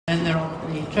there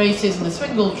on the traces and the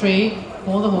swingle tree,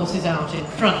 or the horses out in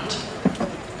front.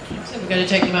 So we're going to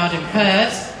take them out in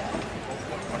pairs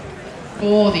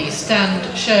for the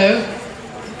stand show.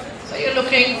 So you're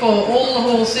looking for all the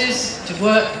horses to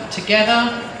work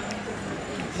together,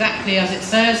 exactly as it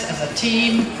says, as a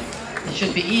team. They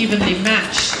should be evenly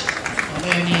matched,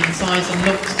 not only in size and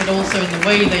looks, but also in the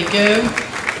way they go.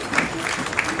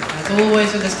 As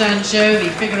always with the stand show, the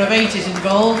figure of 8 is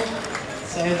involved,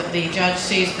 so that the judge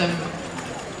sees them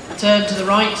turn to the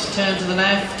right, turn to the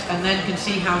left, and then can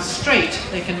see how straight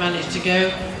they can manage to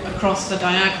go across the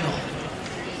diagonal.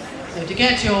 So to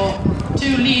get your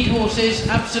 2 lead horses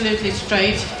absolutely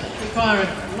straight require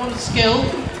a lot of skill.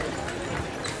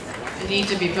 They need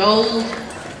to be bold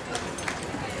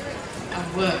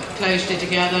and work closely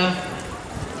together.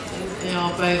 They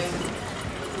are both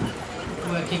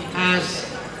working as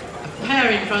a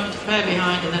pair in front, a pair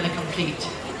behind, and then a complete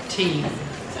team.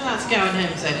 So that's Gowan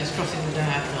Holmes then, who's crossing the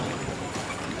diagonal.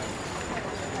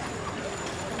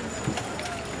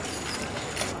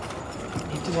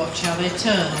 Need to watch how they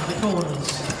turn the corners.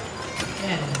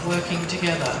 Again, working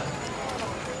together.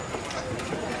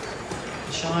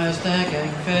 The Shire's there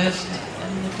going first,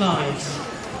 and the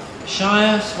Clydes.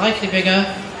 Shire, slightly bigger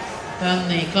than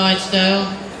the Clydesdale.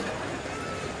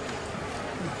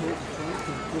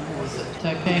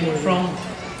 That came from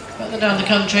further down the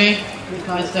country. The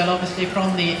Clydesdale obviously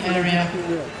from the area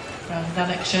around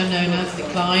Lanarkshire known as the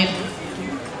Clyde.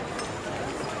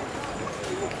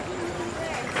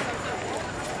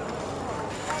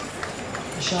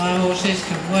 The Shire horses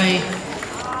can weigh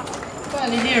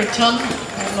fairly near a ton,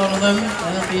 a lot of them.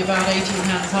 They'll be about 18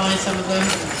 hands high, some of them.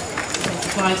 The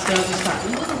Clydesdale just that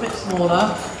little bit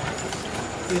smaller,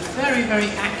 with very, very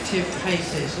active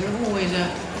paces. They're always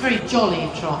a very jolly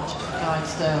trot,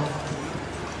 Clydesdale.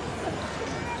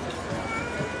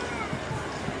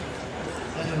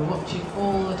 So watching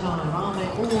all the time. Are they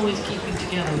always keeping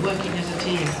together, working as a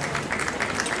team?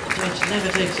 The judge never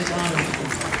takes his eye off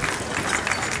them.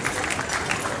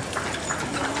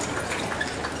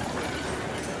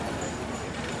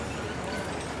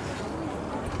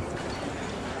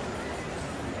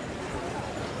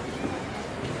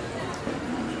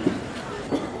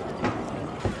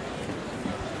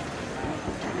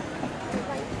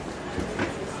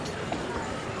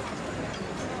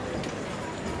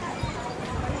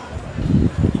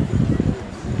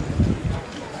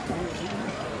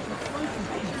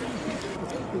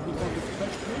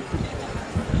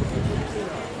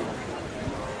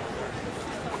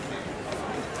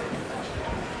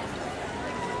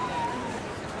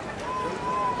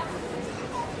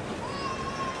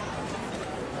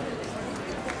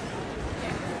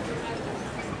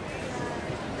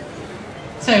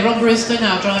 So Ron Brewster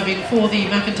now driving for the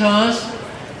McIntyres,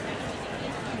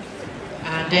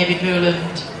 and David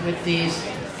Hewland with these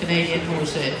Canadian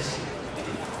horses.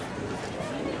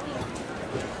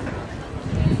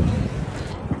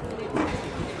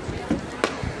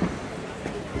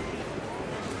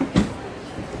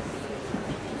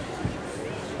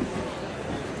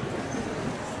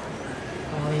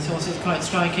 Well, these horses are quite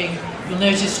striking. You'll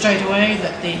notice straight away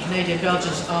that the Canadian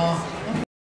Belgians are